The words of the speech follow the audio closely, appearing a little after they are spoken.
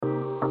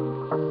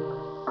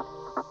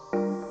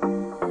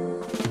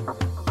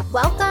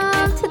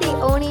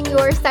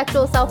Your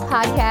Sexual Self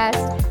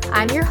podcast.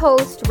 I'm your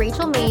host,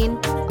 Rachel Main,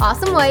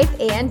 awesome wife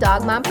and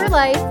dog mom for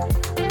life.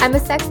 I'm a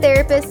sex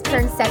therapist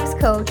turned sex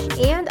coach,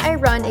 and I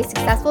run a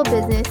successful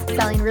business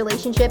selling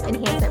relationship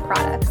enhancement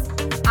products.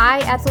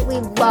 I absolutely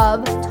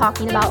love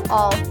talking about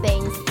all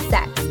things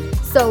sex.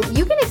 So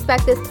you can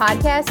expect this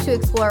podcast to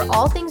explore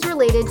all things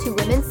related to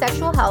women's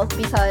sexual health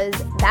because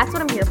that's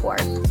what I'm here for.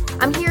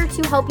 I'm here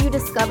to help you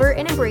discover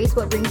and embrace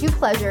what brings you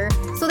pleasure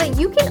so that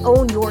you can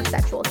own your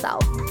sexual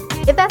self.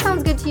 If that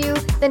sounds good to you,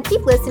 then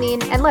keep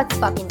listening and let's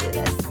fucking do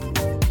this.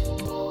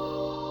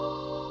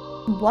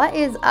 What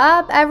is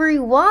up,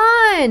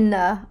 everyone?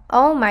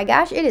 Oh my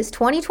gosh, it is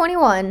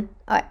 2021.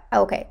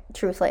 Okay,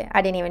 truthfully,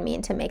 I didn't even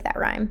mean to make that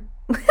rhyme.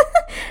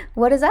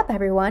 What is up,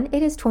 everyone?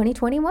 It is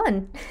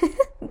 2021.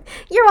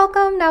 You're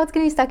welcome. Now it's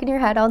going to be stuck in your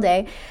head all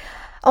day.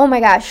 Oh my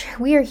gosh,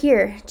 we are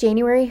here.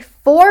 January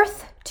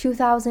 4th,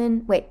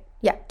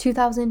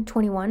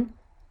 2021.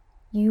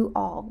 You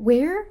all,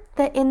 where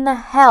in the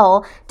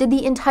hell did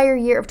the entire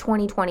year of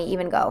 2020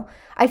 even go?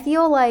 I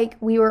feel like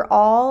we were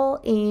all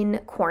in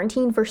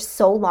quarantine for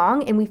so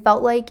long, and we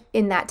felt like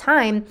in that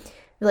time,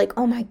 like,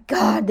 oh my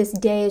God, this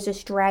day is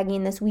just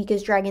dragging, this week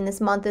is dragging,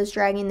 this month is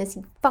dragging, this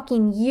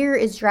fucking year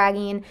is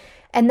dragging.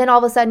 And then all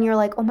of a sudden you're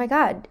like, oh my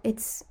God,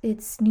 it's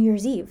New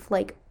Year's Eve.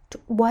 Like,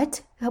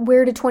 what?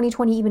 Where did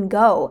 2020 even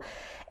go?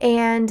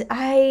 And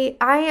I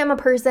am a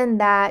person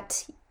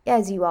that,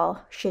 as you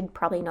all should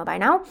probably know by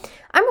now,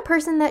 I'm a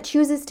person that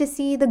chooses to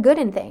see the good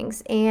in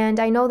things. And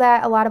I know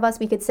that a lot of us,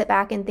 we could sit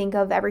back and think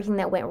of everything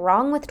that went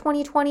wrong with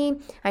 2020.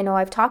 I know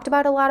I've talked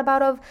about a lot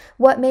of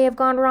what may have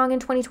gone wrong in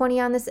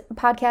 2020 on this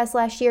podcast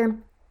last year.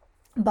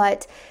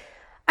 But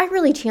I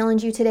really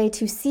challenge you today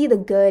to see the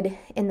good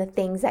in the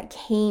things that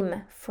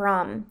came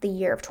from the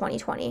year of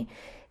 2020.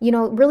 You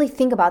know, really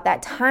think about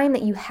that time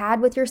that you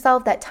had with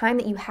yourself, that time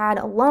that you had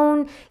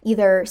alone,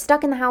 either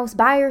stuck in the house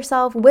by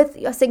yourself, with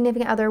a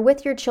significant other,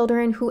 with your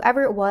children,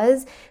 whoever it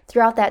was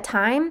throughout that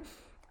time.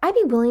 I'd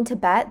be willing to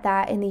bet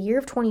that in the year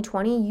of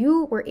 2020,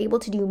 you were able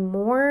to do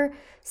more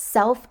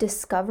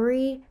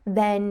self-discovery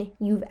than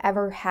you've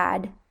ever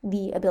had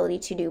the ability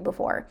to do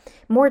before.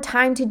 More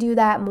time to do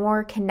that,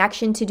 more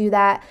connection to do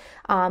that,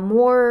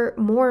 more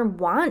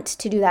want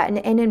to do that,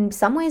 and in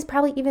some ways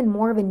probably even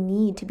more of a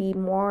need to be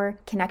more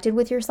connected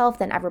with yourself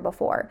than ever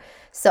before.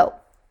 So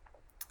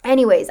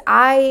anyways,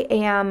 I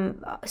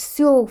am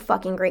so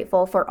fucking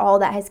grateful for all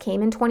that has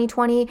came in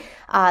 2020,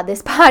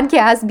 this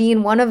podcast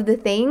being one of the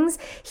things.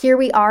 Here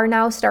we are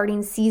now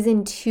starting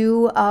season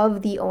 2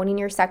 of the Owning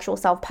Your Sexual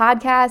Self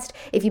podcast.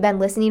 If you've been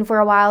listening for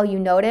a while, you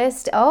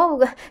noticed,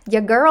 oh,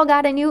 your girl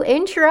got a new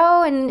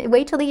intro, and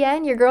wait till the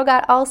end, your girl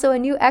got also a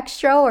new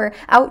extra or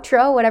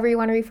outro, whatever you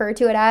want to refer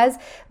to it as.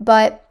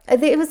 But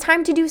it was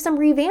time to do some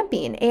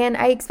revamping, and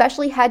I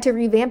especially had to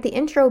revamp the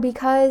intro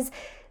because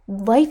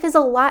life is a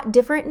lot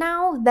different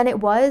now than it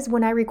was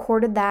when I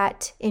recorded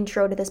that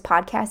intro to this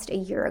podcast a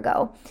year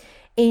ago.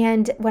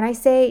 And when I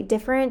say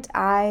different,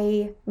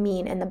 I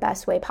mean in the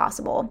best way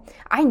possible.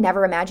 I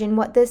never imagined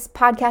what this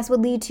podcast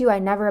would lead to. I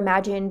never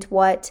imagined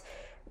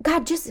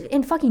just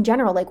in fucking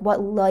general, like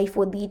what life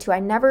would lead to. I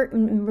never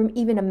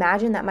even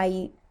imagined that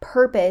my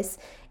purpose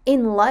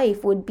in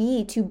life would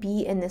be to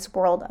be in this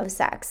world of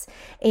sex.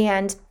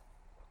 And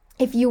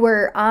if you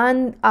were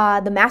on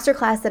the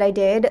masterclass that I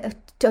did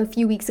a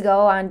few weeks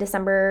ago on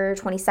December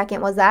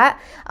 22nd,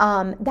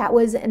 that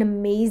was an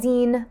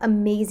amazing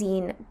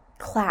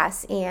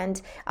class,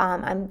 and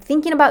I'm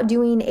thinking about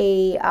doing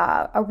a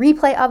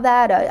replay of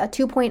that, a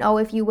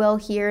 2.0, if you will,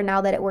 here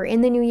now that we're in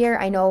the new year.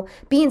 I know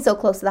being so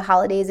close to the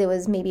holidays, it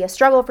was maybe a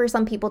struggle for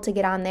some people to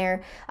get on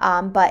there,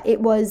 but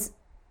it was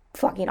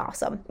fucking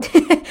awesome.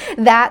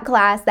 That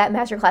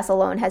masterclass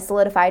alone has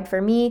solidified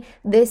for me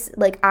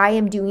I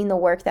am doing the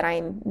work that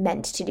I'm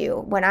meant to do.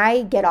 When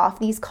I get off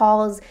these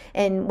calls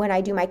and when I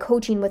do my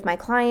coaching with my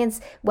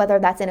clients, whether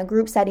that's in a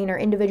group setting or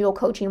individual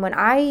coaching, when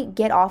I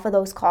get off of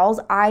those calls,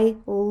 I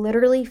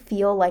literally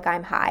feel like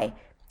I'm high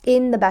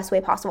in the best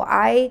way possible.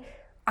 I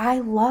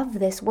love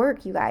this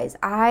work, you guys.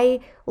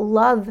 I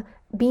love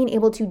being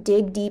able to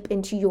dig deep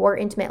into your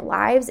intimate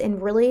lives and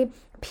really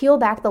peel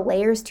back the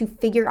layers to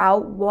figure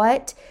out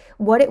what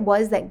it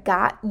was that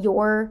got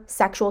your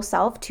sexual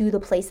self to the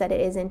place that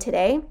it is in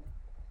today,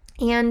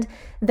 and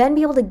then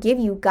be able to give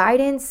you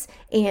guidance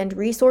and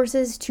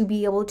resources to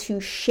be able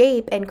to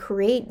shape and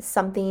create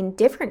something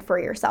different for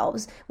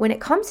yourselves when it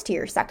comes to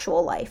your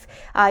sexual life.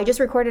 I just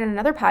recorded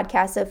another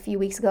podcast a few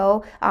weeks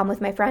ago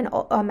with my friend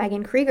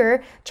Megan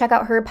Krieger. Check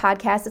out her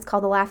podcast. It's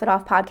called the Laugh It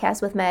Off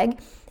Podcast with Meg.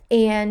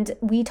 And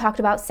we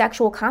talked about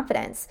sexual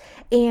confidence,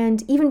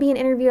 and even being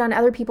interviewed on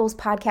other people's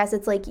podcasts,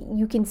 it's like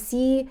you can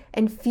see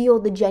and feel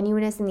the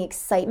genuineness and the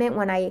excitement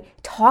when I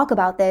talk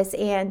about this.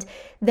 And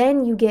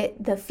then you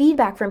get the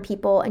feedback from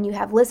people, and you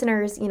have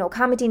listeners,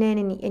 commenting in,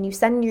 and you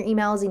send in your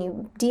emails, and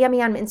you DM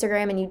me on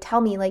Instagram, and you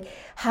tell me like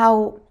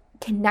how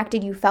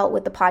connected you felt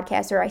with the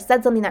podcast, or I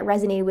said something that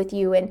resonated with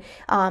you. And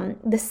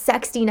the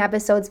sexting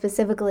episode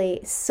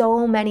specifically,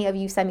 so many of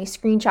you send me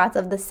screenshots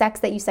of the sex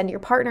that you send to your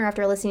partner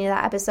after listening to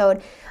that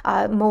episode.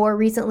 More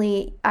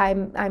recently,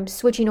 I'm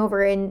switching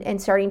over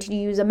and starting to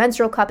use a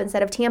menstrual cup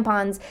instead of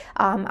tampons.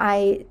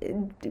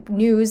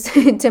 News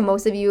to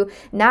most of you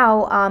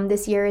now,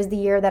 this year is the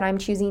year that I'm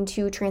choosing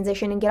to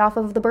transition and get off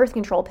of the birth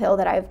control pill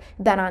that I've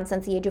been on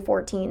since the age of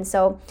 14.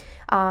 So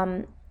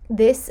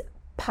this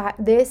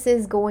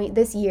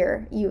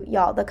year,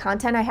 y'all, the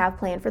content I have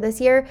planned for this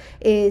year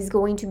is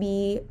going to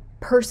be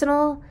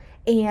personal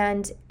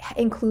and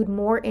include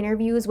more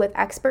interviews with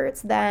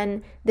experts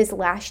than this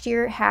last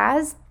year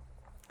has.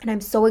 And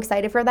I'm so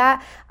excited for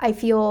that. I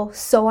feel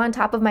so on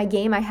top of my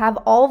game. I have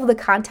all of the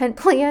content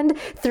planned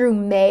through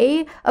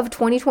May of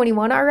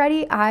 2021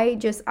 already.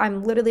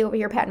 I'm literally over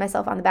here patting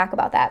myself on the back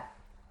about that.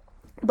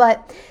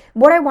 But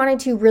what I wanted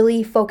to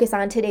really focus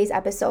on today's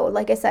episode,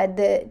 like I said,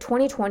 the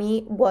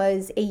 2020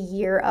 was a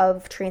year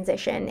of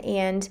transition.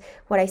 And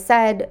what I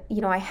said,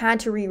 I had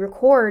to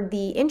re-record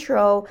the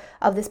intro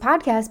of this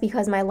podcast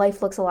because my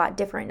life looks a lot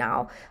different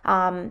now.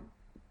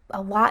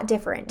 A lot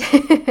different.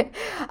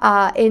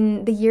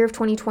 In the year of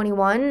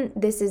 2021,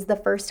 this is the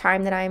first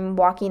time that I'm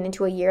walking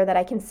into a year that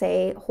I can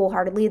say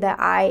wholeheartedly that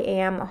I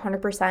am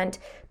 100%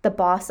 the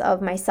boss of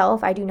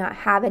myself. I do not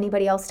have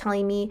anybody else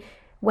telling me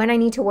when I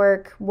need to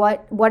work,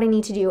 what I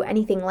need to do,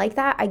 anything like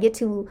that. I get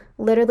to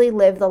literally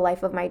live the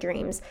life of my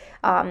dreams.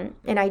 And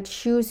I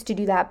choose to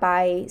do that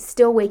by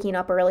still waking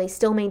up early,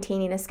 still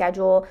maintaining a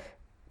schedule,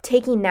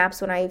 taking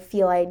naps when I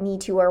feel I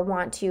need to or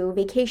want to,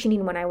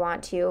 vacationing when I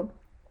want to,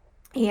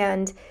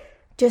 and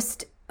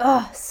just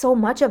so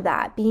much of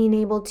that, being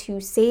able to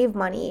save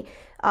money,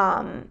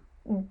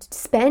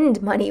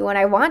 spend money when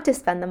I want to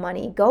spend the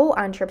money, go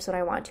on trips when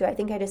I want to. I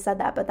think I just said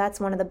that, but that's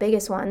one of the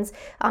biggest ones,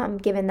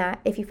 given that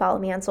if you follow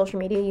me on social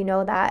media, you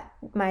know that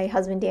my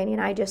husband Danny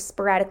and I just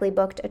sporadically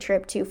booked a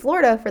trip to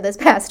Florida for this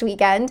past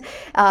weekend.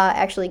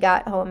 Actually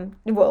got home,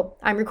 well,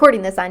 I'm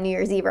recording this on New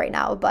Year's Eve right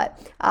now, but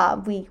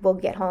we will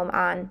get home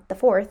on the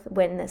 4th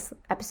when this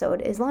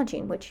episode is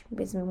launching, which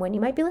is when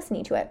you might be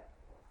listening to it.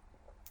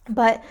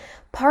 But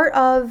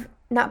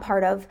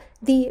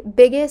the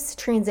biggest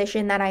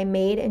transition that I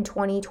made in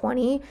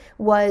 2020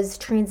 was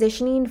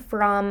transitioning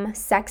from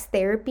sex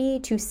therapy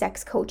to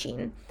sex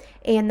coaching.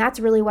 And that's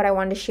really what I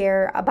wanted to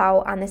share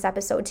about on this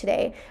episode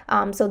today.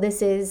 So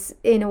this is,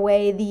 in a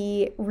way,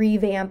 the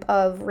revamp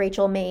of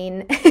Rachel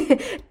Maine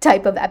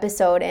type of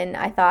episode. And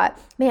I thought,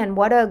 man,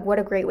 what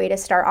a great way to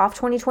start off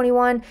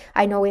 2021.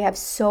 I know we have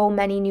so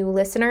many new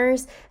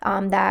listeners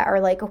that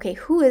are like, okay,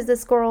 who is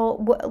this girl?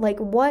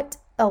 What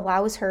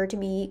allows her to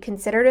be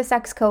considered a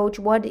sex coach?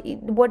 What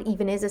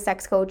even is a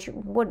sex coach?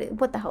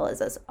 What the hell is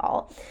this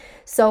all?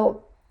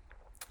 So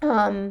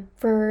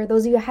for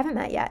those of you I haven't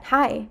met yet,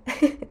 hi,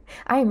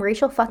 I am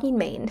Rachel fucking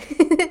Maine.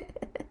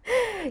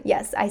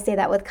 Yes, I say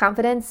that with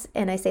confidence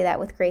and I say that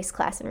with grace,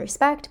 class, and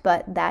respect,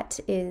 but that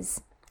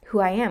is who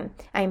I am.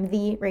 I am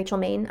the Rachel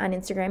Maine on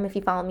Instagram if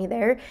you follow me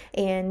there.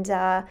 And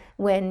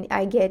when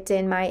I get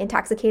in my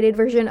intoxicated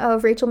version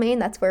of Rachel Maine,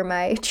 that's where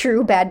my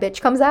true bad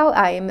bitch comes out.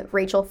 I am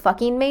Rachel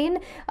fucking Maine.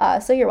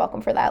 So you're welcome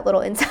for that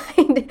little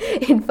inside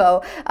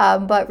info.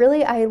 But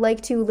really, I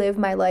like to live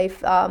my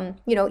life,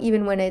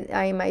 even when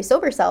I am my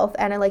sober self,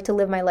 and I like to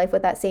live my life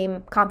with that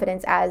same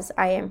confidence as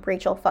I am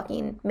Rachel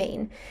fucking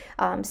Maine.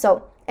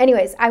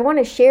 Anyways, I want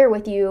to share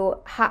with you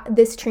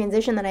this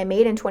transition that I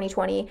made in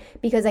 2020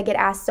 because I get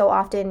asked so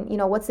often,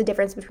 what's the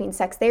difference between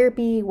sex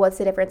therapy? What's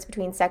the difference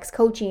between sex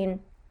coaching?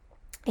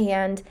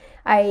 And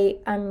here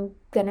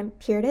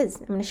it is.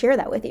 I'm going to share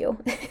that with you.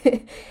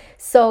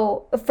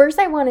 So first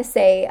I want to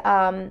say,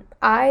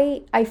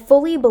 I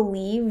fully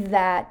believe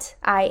that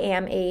I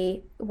am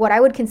what I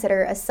would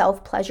consider a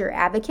self-pleasure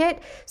advocate.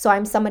 So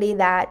I'm somebody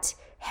that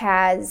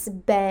has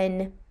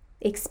been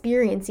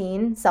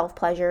experiencing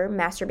self-pleasure,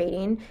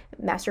 masturbation,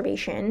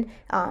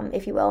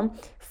 if you will,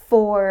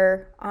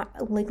 for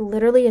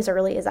literally as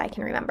early as I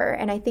can remember.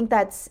 And I think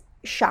that's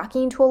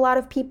shocking to a lot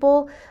of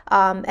people.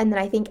 And then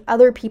I think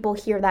other people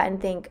hear that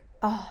and think,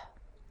 oh,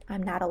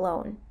 I'm not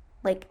alone.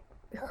 Like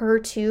her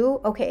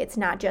too. Okay, it's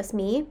not just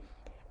me.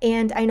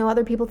 And I know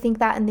other people think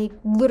that and they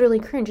literally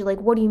cringe.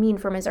 Like, what do you mean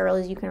from as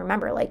early as you can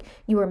remember? Like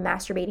you were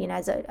masturbating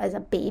as a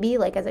baby,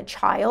 like as a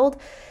child?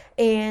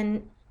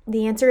 And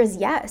the answer is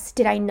yes.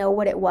 Did I know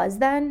what it was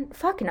then?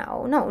 Fuck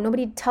no.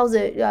 Nobody tells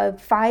a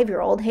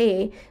 5-year-old,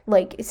 hey,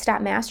 like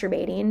stop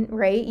masturbating,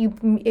 right?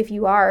 If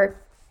you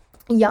are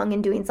young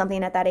and doing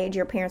something at that age,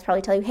 your parents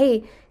probably tell you,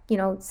 hey,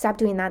 stop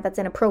doing that. That's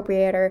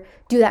inappropriate, or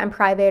do that in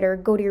private, or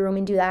go to your room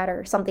and do that,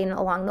 or something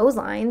along those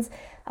lines.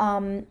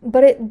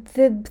 But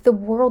the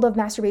world of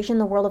masturbation,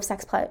 the world of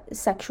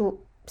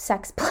sexual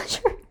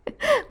pleasure,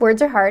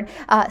 words are hard,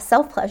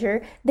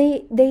 self-pleasure,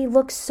 they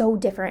look so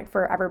different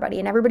for everybody,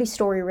 and everybody's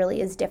story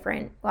really is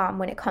different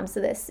when it comes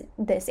to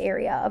this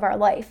area of our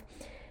life.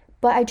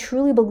 But I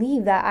truly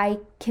believe that I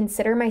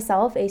consider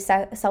myself a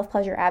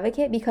self-pleasure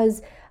advocate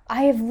because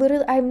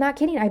I'm not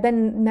kidding. I've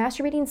been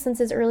masturbating since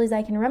as early as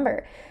I can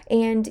remember.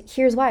 And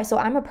here's why. So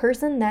I'm a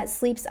person that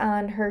sleeps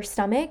on her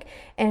stomach.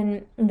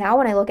 And now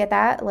when I look at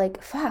that,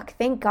 like, fuck,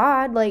 thank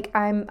God. Like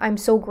I'm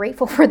so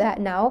grateful for that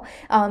now.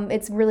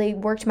 It's really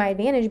worked to my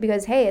advantage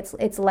because, hey,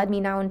 it's led me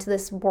now into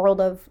this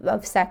world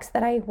of sex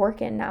that I work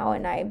in now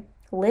and I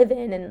live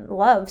in and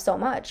love so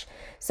much.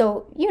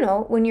 So,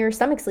 when you're a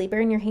stomach sleeper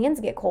and your hands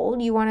get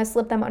cold, you want to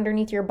slip them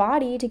underneath your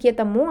body to get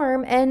them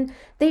warm, and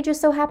they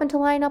just so happen to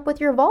line up with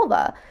your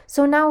vulva.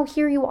 So now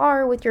here you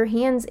are with your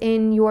hands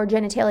in your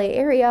genitalia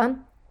area.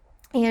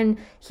 And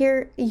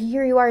here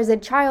you are as a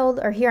child,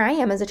 or here I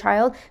am as a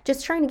child,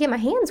 just trying to get my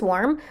hands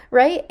warm,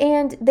 right?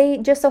 And they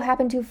just so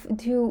happen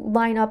to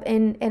line up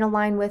and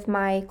align with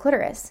my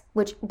clitoris,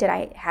 which, did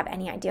I have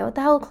any idea what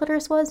the hell a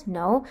clitoris was?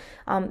 No.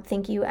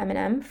 Thank you,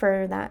 Eminem,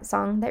 for that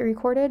song that you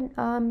recorded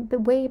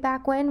way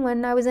back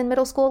when I was in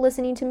middle school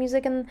listening to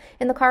music in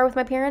the car with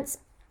my parents.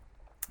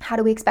 How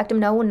do we expect them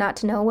not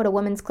to know what a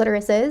woman's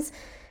clitoris is?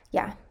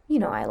 Yeah,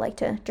 I like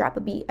to drop a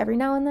beat every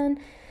now and then.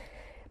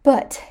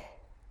 But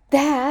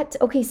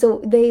okay,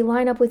 so they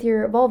line up with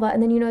your vulva,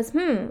 and then you notice,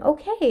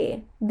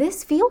 okay,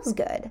 this feels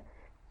good.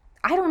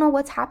 I don't know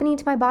what's happening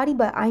to my body,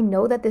 but I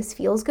know that this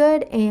feels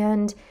good.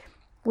 And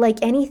like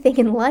anything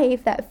in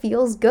life that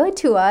feels good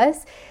to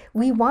us,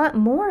 we want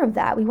more of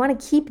that. We want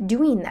to keep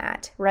doing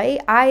that, right?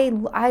 I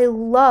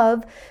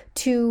love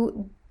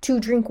to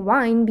drink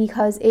wine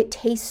because it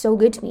tastes so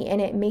good to me and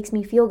it makes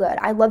me feel good.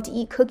 I love to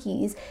eat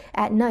cookies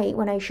at night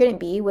when I shouldn't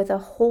be with a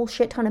whole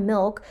shit ton of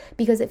milk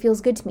because it feels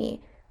good to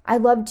me. I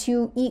love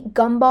to eat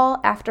gumball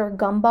after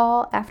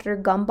gumball after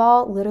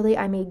gumball. Literally,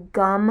 I'm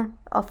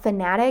a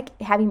fanatic.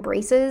 Having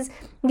braces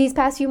these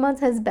past few months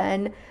has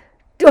been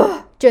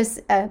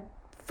just a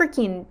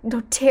freaking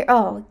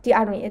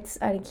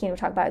I can't even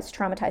talk about it. It's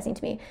traumatizing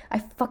to me. I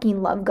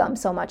fucking love gum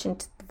so much,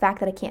 and the fact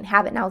that I can't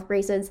have it now with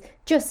braces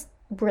just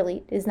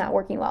really is not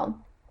working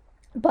well.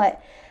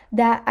 But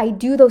that I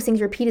do those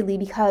things repeatedly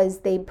because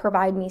they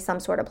provide me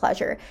some sort of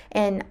pleasure.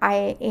 And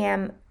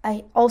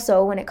I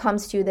also, when it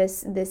comes to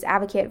this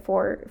advocate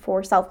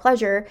for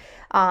self-pleasure,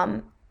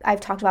 I've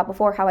talked about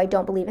before how I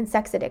don't believe in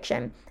sex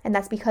addiction. And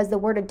that's because the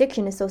word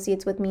addiction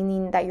associates with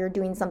meaning that you're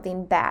doing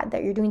something bad,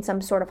 that you're doing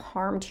some sort of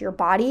harm to your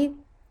body.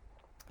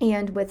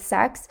 And with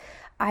sex,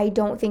 I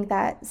don't think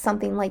that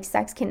something like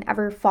sex can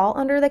ever fall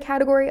under the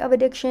category of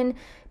addiction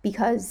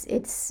because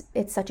it's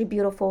such a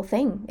beautiful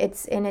thing.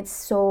 It's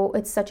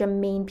such a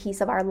main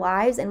piece of our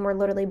lives, and we're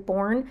literally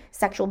born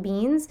sexual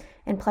beings,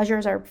 and pleasure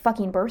is our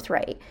fucking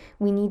birthright.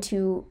 We need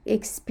to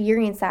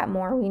experience that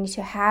more. We need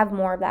to have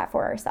more of that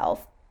for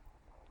ourselves.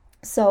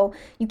 So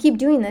you keep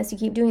doing this,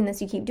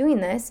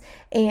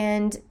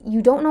 and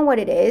you don't know what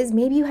it is.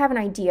 Maybe you have an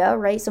idea,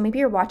 right? So maybe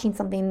you're watching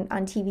something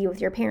on TV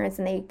with your parents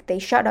and they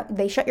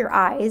shut your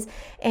eyes,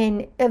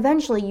 and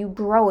eventually you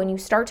grow and you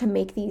start to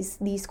make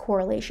these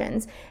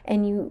correlations,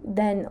 and you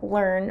then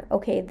learn,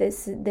 okay,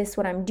 this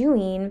what I'm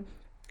doing,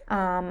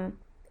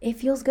 it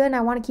feels good and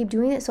I want to keep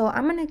doing it. So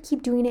I'm going to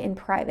keep doing it in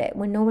private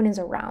when no one is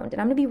around. And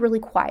I'm going to be really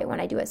quiet when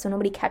I do it so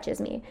nobody catches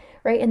me,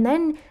 right? And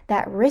then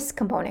that risk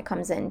component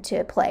comes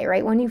into play,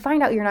 right? When you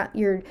find out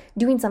you're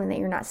doing something that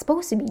you're not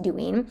supposed to be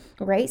doing,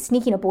 right?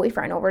 Sneaking a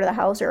boyfriend over to the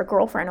house or a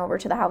girlfriend over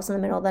to the house in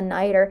the middle of the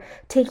night, or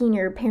taking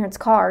your parents'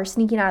 car,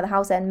 sneaking out of the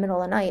house in the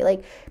middle of the night.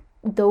 Like,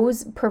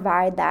 those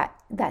provide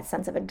that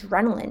sense of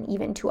adrenaline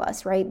even to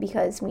us, right?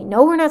 Because we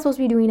know we're not supposed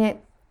to be doing it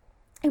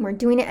and we're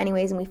doing it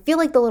anyways. And we feel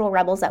like the little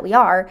rebels that we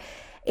are.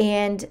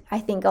 And I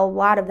think a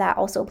lot of that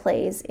also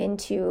plays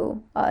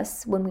into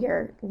us when we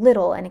are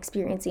little and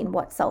experiencing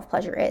what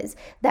self-pleasure is.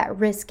 That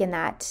risk and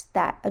that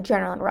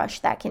adrenaline rush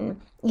that can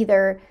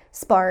either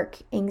spark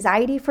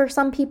anxiety for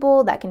some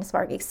people, that can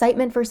spark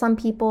excitement for some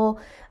people,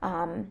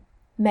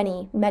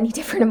 many, many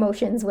different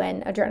emotions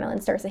when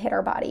adrenaline starts to hit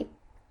our body.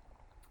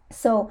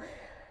 So,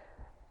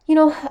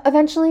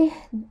 eventually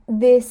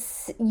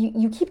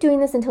you keep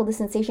doing this until the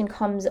sensation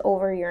comes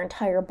over your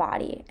entire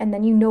body. And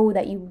then you know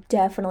that you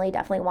definitely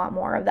want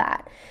more of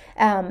that.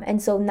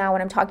 And so now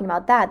when I'm talking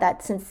about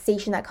that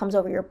sensation that comes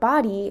over your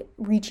body,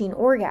 reaching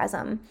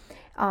orgasm,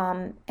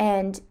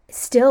 and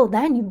still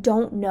then you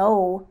don't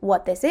know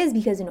what this is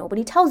because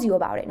nobody tells you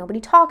about it. Nobody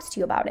talks to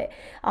you about it.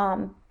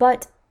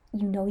 But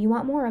you know you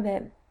want more of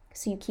it.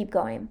 So you keep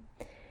going.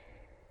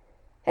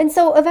 And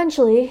so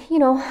eventually,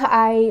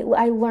 I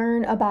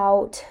learn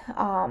about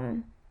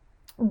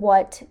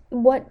what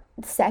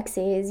sex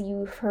is.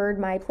 You've heard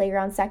my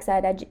Playground Sex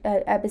Ed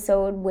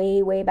episode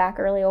way back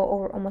early,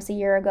 over almost a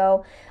year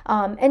ago.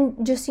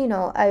 And just,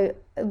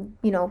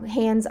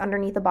 hands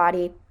underneath the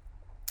body,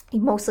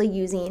 mostly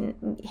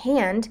using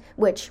hand,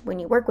 which when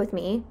you work with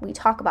me, we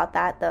talk about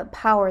that, the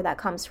power that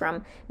comes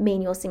from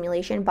manual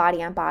stimulation,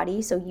 body on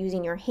body. So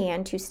using your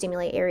hand to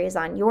stimulate areas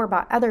on your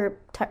other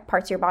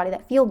parts of your body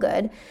that feel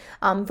good,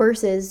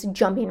 versus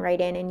jumping right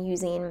in and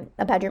using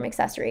a bedroom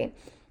accessory.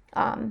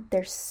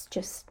 There's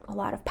just a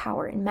lot of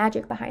power and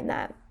magic behind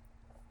that.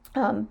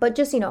 But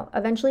just,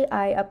 eventually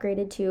I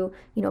upgraded to,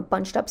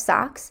 bunched up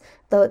socks,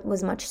 though it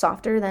was much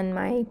softer than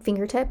my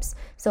fingertips.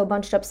 So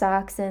bunched up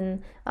socks,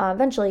 and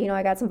eventually,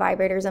 I got some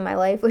vibrators in my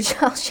life, which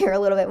I'll share a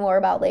little bit more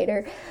about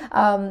later.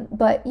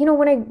 But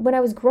when I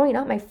was growing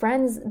up, my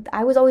friends,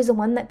 I was always the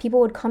one that people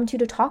would come to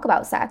talk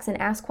about sex and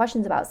ask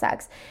questions about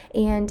sex.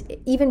 And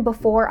even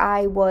before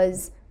I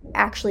was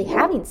actually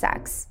having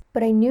sex,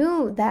 but I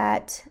knew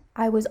that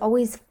I was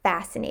always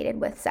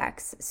fascinated with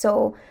sex.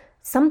 So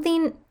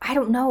something, I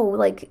don't know,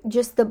 like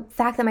just the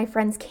fact that my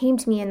friends came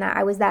to me and that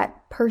I was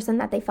that person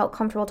that they felt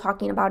comfortable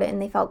talking about it,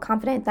 and they felt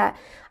confident that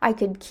I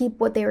could keep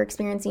what they were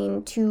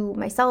experiencing to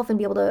myself and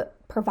be able to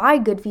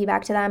provide good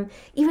feedback to them,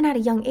 even at a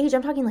young age.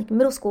 I'm talking like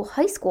middle school,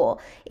 high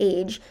school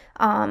age.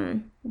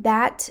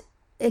 That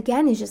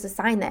again is just a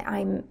sign that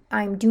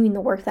I'm doing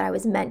the work that I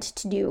was meant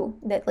to do,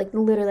 that like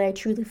literally I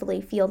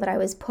truly feel that I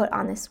was put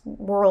on this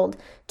world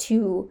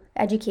to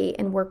educate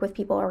and work with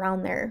people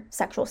around their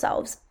sexual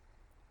selves.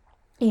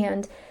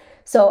 And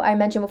so I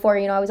mentioned before,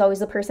 I was always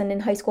the person in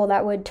high school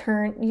that would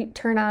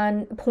turn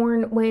on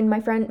porn when my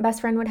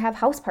best friend would have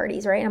house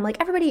parties, right? And I'm like,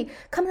 everybody,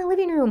 come in the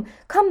living room,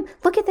 come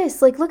look at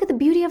this, like look at the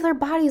beauty of their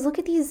bodies, look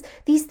at these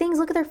things,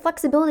 look at their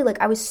flexibility. Like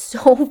I was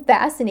so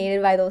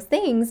fascinated by those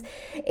things.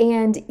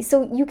 And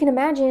so you can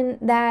imagine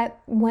that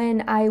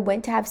when I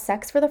went to have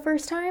sex for the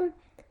first time,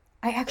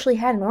 I actually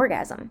had an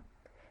orgasm.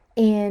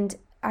 And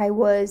I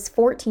was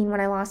 14 when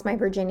I lost my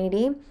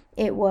virginity.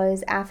 It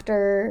was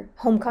after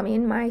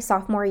homecoming, my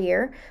sophomore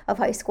year of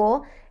high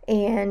school,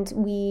 and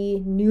we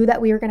knew that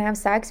we were going to have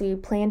sex. We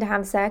planned to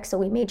have sex, so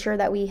we made sure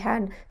that we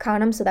had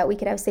condoms so that we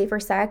could have safer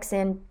sex,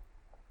 and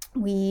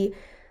we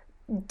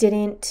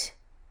didn't...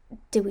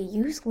 Did we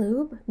use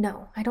lube?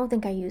 No, I don't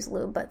think I used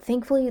lube, but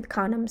thankfully the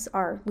condoms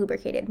are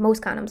lubricated.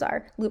 Most condoms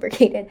are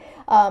lubricated,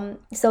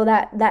 so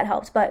that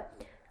helps. But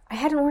I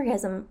had an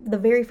orgasm the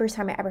very first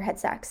time I ever had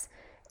sex,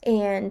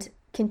 and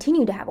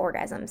continue to have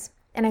orgasms.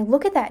 And I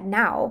look at that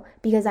now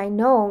because I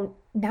know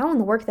now in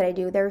the work that I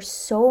do, there's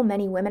so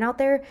many women out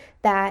there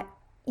that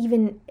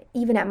even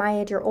at my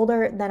age or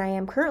older than I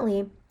am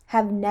currently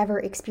have never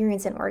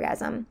experienced an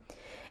orgasm.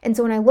 And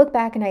so when I look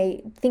back and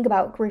I think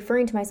about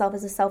referring to myself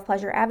as a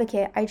self-pleasure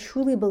advocate, I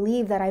truly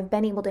believe that I've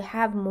been able to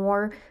have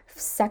more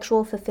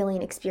sexual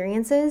fulfilling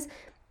experiences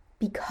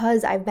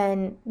because I've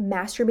been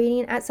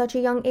masturbating at such a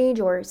young age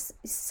or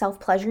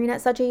self-pleasuring at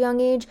such a young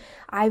age.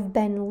 I've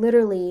been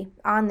literally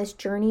on this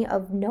journey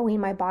of knowing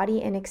my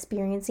body and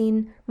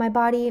experiencing my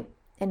body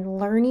and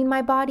learning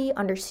my body,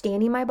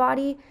 understanding my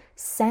body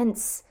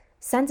since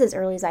as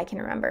early as I can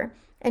remember.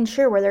 And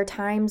sure, were there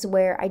times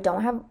where I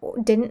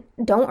didn't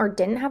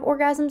have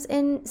orgasms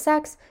in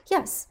sex?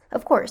 Yes,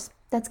 of course,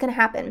 that's gonna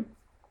happen.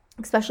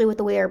 Especially with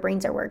the way our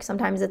brains are worked.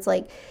 Sometimes it's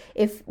like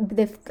if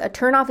a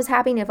turnoff is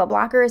happening, if a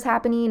blocker is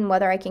happening,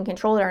 whether I can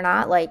control it or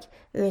not, like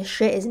this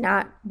shit is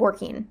not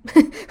working.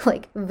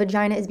 Like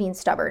vagina is being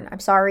stubborn.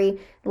 I'm sorry.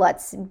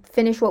 Let's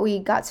finish what we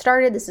got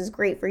started. This is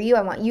great for you.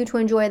 I want you to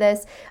enjoy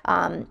this.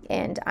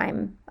 And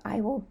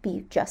I will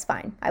be just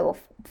fine. I will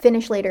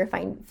finish later if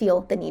I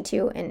feel the need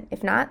to. And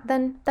if not,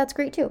 then that's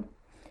great too.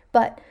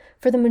 But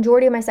for the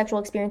majority of my sexual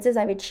experiences,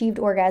 I've achieved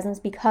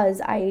orgasms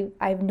because I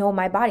know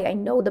my body. I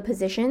know the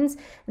positions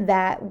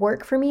that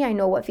work for me. I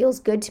know what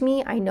feels good to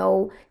me. I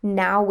know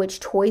now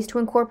which toys to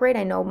incorporate.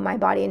 I know my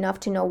body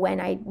enough to know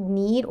when I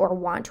need or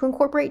want to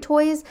incorporate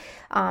toys.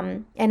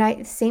 And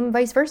same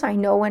vice versa. I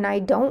know when I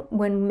don't,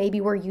 when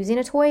maybe we're using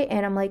a toy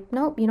and I'm like,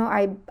 nope,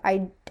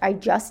 I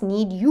just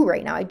need you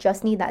right now. I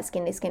just need that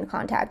skin to skin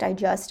contact. I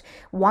just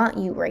want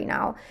you right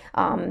now.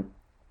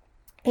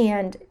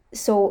 And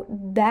so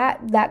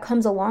that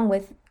comes along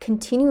with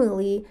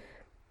continually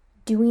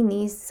doing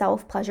these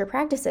self-pleasure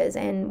practices.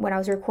 And when I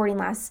was recording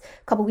last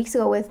couple weeks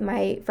ago with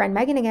my friend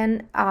Megan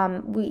again,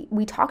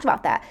 we talked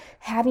about that.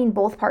 Having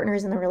both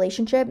partners in the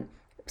relationship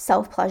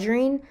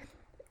self-pleasuring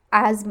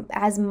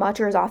as much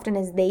or as often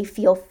as they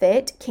feel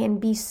fit can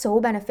be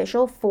so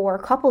beneficial for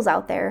couples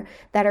out there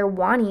that are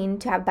wanting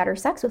to have better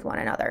sex with one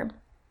another.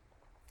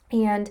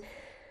 And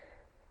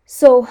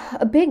so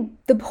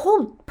the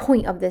whole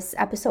point of this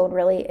episode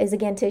really is,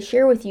 again, to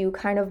share with you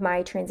kind of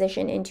my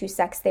transition into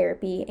sex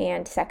therapy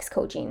and sex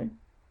coaching.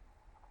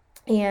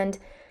 And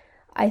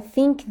I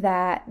think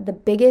that the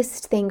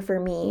biggest thing for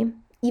me,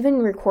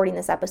 even recording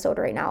this episode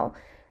right now,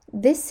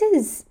 this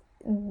is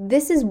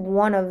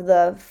one of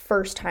the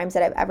first times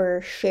that I've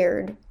ever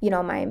shared,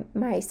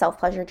 my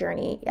self-pleasure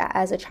journey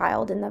as a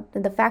child, and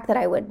the fact that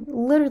I would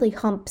literally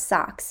hump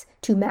socks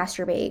to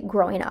masturbate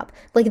growing up.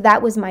 Like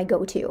that was my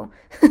go-to.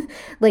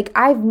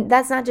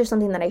 That's not just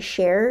something that I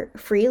share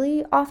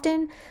freely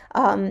often,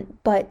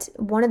 but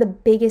one of the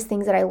biggest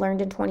things that I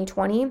learned in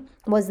 2020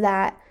 was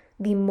that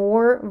the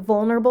more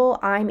vulnerable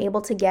I'm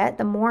able to get,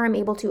 the more I'm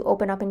able to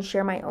open up and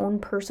share my own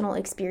personal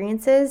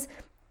experiences,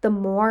 the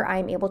more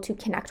I'm able to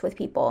connect with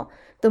people,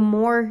 the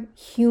more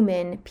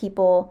human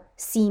people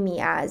see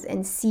me as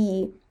and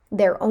see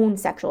their own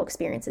sexual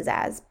experiences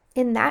as.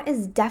 And that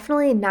is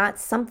definitely not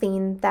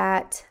something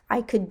that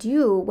I could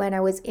do when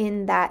I was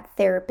in that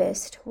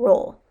therapist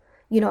role.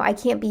 I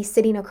can't be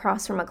sitting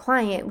across from a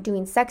client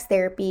doing sex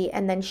therapy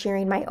and then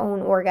sharing my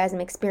own orgasm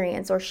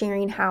experience, or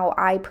sharing how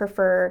I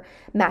prefer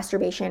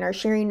masturbation, or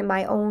sharing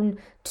my own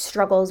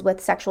struggles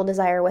with sexual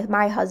desire with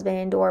my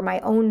husband, or my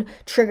own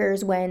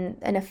triggers when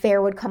an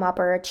affair would come up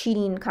or a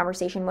cheating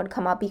conversation would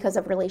come up because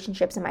of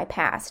relationships in my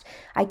past.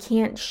 I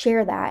can't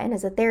share that. And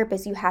as a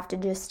therapist, you have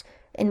to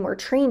and we're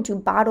trained to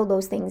bottle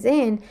those things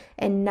in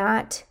and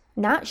not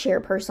share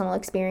personal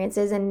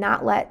experiences, and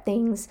not let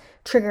things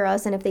trigger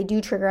us. And if they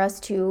do trigger us,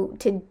 to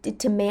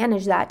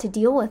manage that, to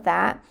deal with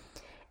that.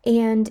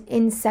 And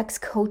in sex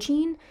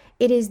coaching,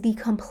 it is the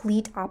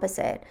complete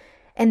opposite.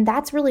 And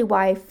that's really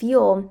why I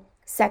feel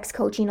sex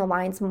coaching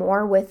aligns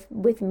more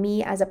with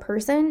me as a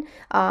person.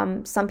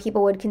 Some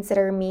people would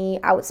consider me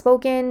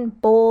outspoken,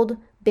 bold,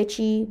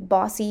 bitchy,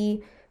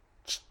 bossy,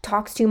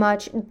 talks too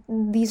much.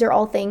 These are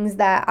all things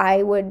that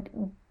I would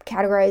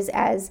categorize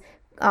as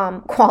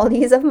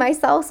qualities of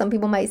myself. Some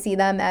people might see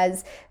them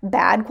as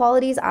bad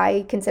qualities.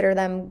 I consider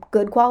them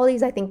good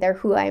qualities. I think they're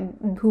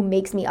who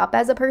makes me up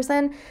as a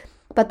person.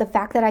 But the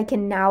fact that I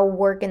can now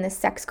work in the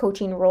sex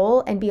coaching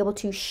role and be able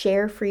to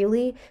share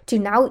freely, to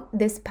now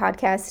this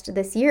podcast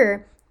this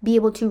year be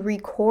able to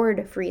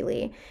record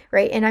freely,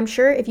 right? And I'm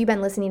sure if you've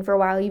been listening for a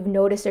while, you've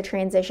noticed a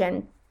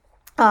transition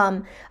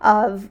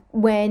of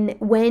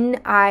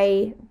when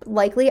I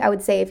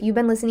would say if you've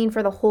been listening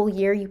for the whole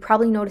year, you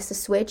probably noticed a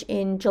switch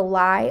in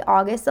July,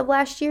 August of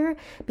last year,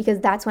 because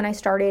that's when I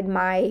started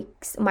my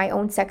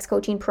own sex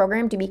coaching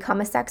program to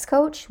become a sex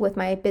coach with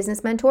my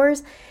business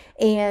mentors.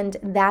 And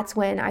that's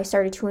when I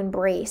started to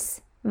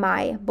embrace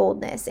my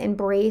boldness,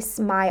 embrace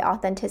my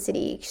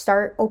authenticity,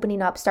 start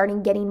opening up,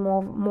 starting getting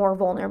more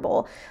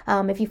vulnerable.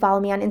 If you follow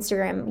me on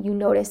Instagram, you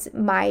notice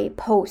my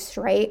posts,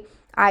 right?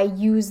 I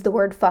use the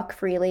word fuck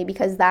freely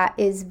because that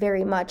is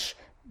very much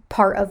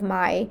part of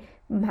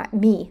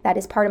me. That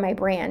is part of my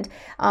brand.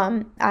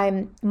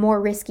 I'm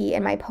more risky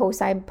in my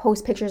posts. I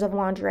post pictures of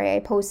lingerie. I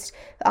post,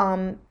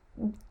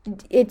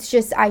 it's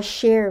just, I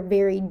share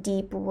very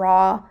deep,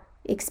 raw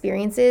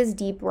experiences,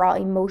 deep, raw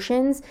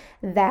emotions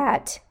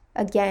that,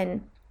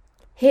 again,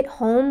 hit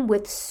home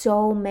with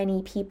so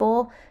many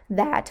people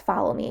that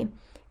follow me.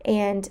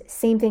 And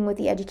same thing with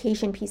the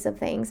education piece of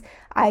things.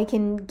 I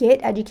can get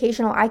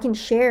educational. I can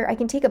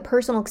take a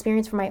personal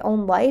experience from my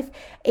own life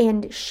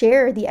and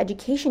share the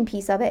education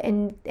piece of it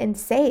and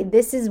say,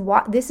 this is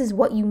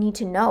what you need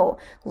to know.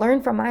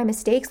 Learn from my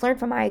mistakes, learn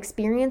from my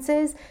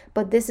experiences,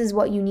 but this is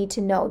what you need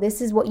to know.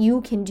 This is what you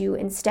can do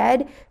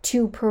instead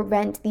to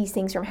prevent these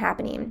things from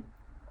happening.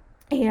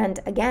 And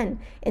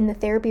again, in the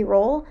therapy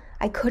role,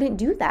 I couldn't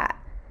do that.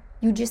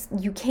 You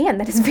can.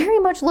 That is very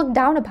much looked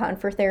down upon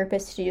for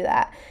therapists to do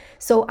that.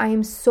 So I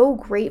am so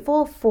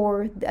grateful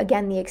for,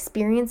 again, the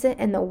experience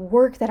and the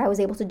work that I was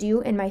able to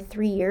do in my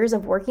 3 years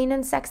of working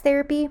in sex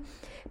therapy,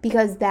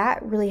 because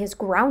that really has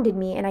grounded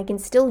me, and I can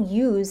still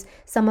use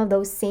some of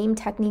those same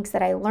techniques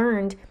that I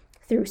learned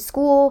through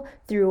school,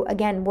 through,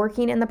 again,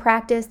 working in the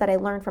practice that I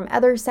learned from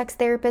other sex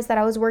therapists that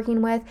I was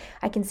working with.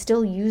 I can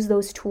still use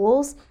those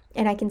tools,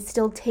 and I can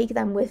still take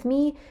them with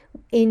me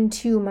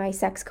into my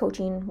sex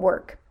coaching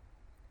work.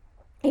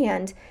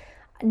 And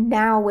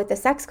now with the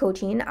sex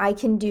coaching, I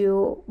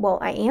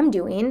am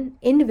doing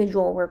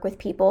individual work with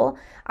people.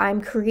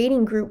 I'm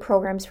creating group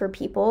programs for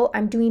people.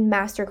 I'm doing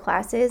master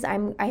classes.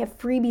 I have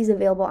freebies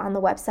available on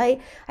the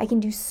website. I can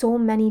do so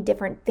many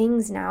different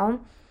things now,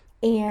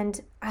 and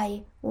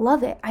I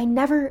love it. I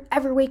never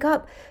ever wake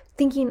up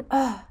thinking,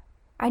 oh,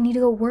 I need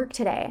to go work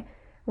today,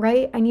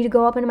 right? I need to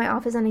go up into my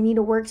office and I need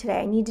to work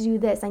today. I need to do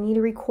this. I need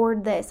to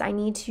record this. I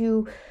need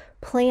to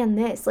plan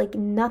this. Like,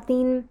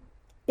 nothing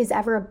is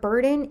ever a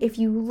burden if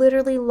you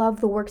literally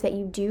love the work that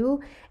you do.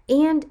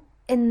 And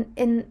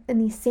in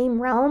the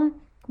same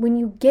realm, when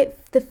you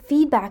get the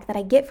feedback that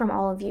I get from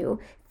all of you,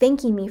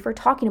 thanking me for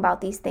talking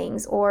about these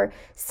things, or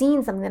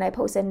seeing something that I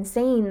posted and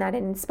saying that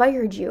it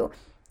inspired you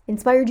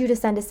to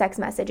send a sex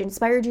message,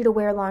 inspired you to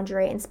wear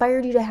lingerie,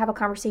 inspired you to have a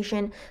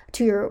conversation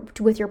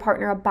with your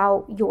partner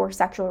about your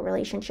sexual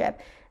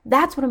relationship.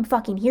 That's what I'm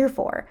fucking here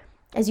for.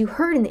 As you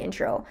heard in the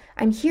intro,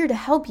 I'm here to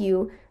help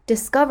you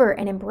discover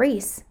and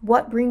embrace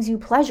what brings you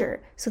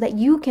pleasure so that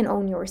you can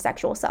own your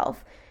sexual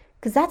self.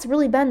 Because that's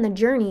really been the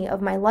journey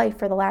of my life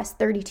for the last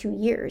 32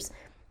 years.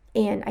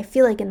 And I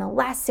feel like in the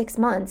last 6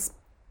 months,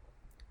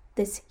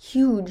 this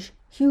huge,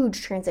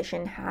 huge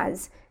transition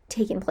has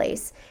taken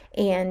place.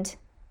 And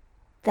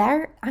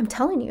I'm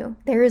telling you,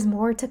 there is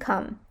more to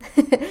come.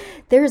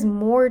 There is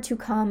more to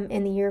come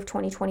in the year of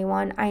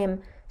 2021. I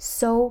am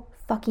so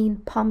fucking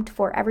pumped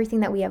for everything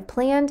that we have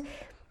planned.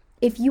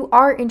 If you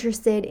are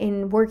interested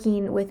in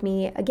working with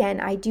me, again,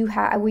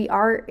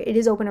 it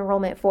is open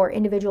enrollment for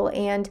individual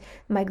and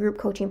my group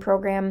coaching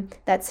program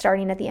that's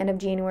starting at the end of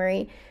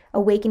January.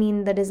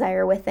 Awakening the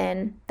Desire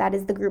Within, that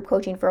is the group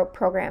coaching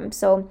program.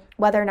 So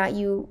whether or not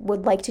you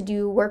would like to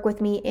do work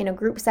with me in a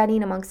group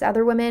setting amongst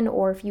other women,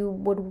 or if you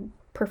would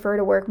prefer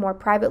to work more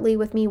privately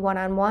with me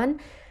one-on-one,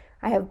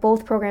 I have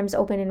both programs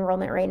open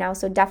enrollment right now.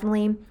 So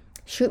definitely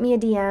shoot me a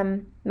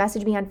DM,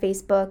 message me on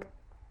Facebook,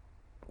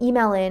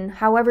 email in,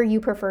 however you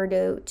prefer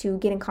to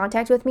get in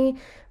contact with me,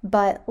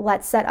 but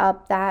let's set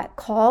up that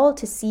call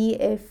to see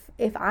if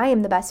I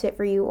am the best fit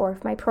for you or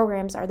if my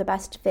programs are the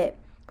best fit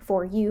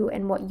for you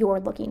and what you're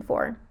looking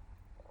for.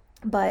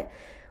 But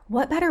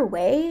what better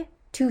way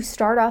to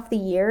start off the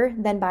year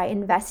than by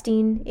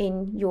investing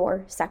in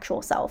your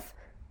sexual self?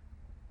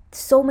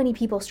 So many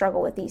people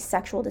struggle with these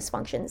sexual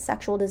dysfunctions,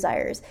 sexual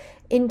desires,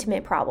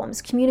 intimate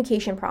problems,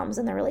 communication problems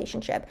in their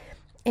relationship.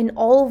 And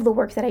all of the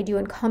work that I do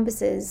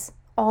encompasses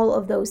all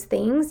of those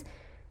things.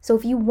 So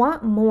if you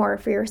want more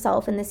for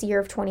yourself in this year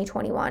of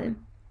 2021,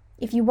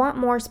 if you want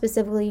more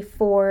specifically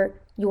for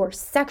your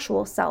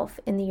sexual self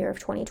in the year of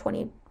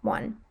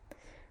 2021,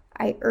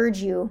 I urge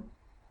you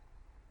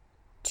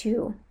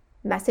to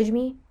message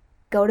me,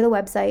 go to the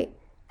website,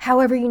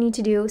 however you need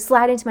to do,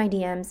 slide into my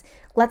DMs.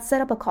 Let's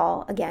set up a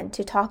call again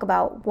to talk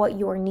about what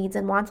your needs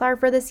and wants are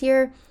for this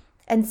year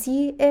and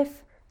see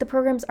if the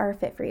programs are a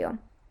fit for you.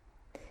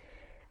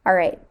 All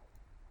right.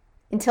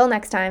 Until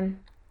next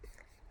time,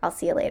 I'll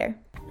see you later.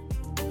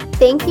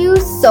 Thank you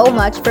so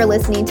much for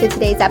listening to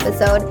today's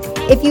episode.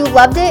 If you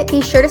loved it,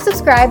 be sure to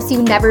subscribe so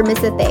you never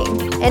miss a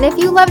thing. And if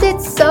you loved it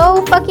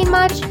so fucking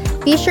much,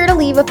 be sure to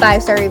leave a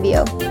 5-star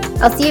review.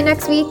 I'll see you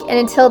next week, and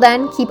until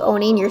then, keep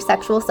owning your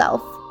sexual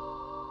self.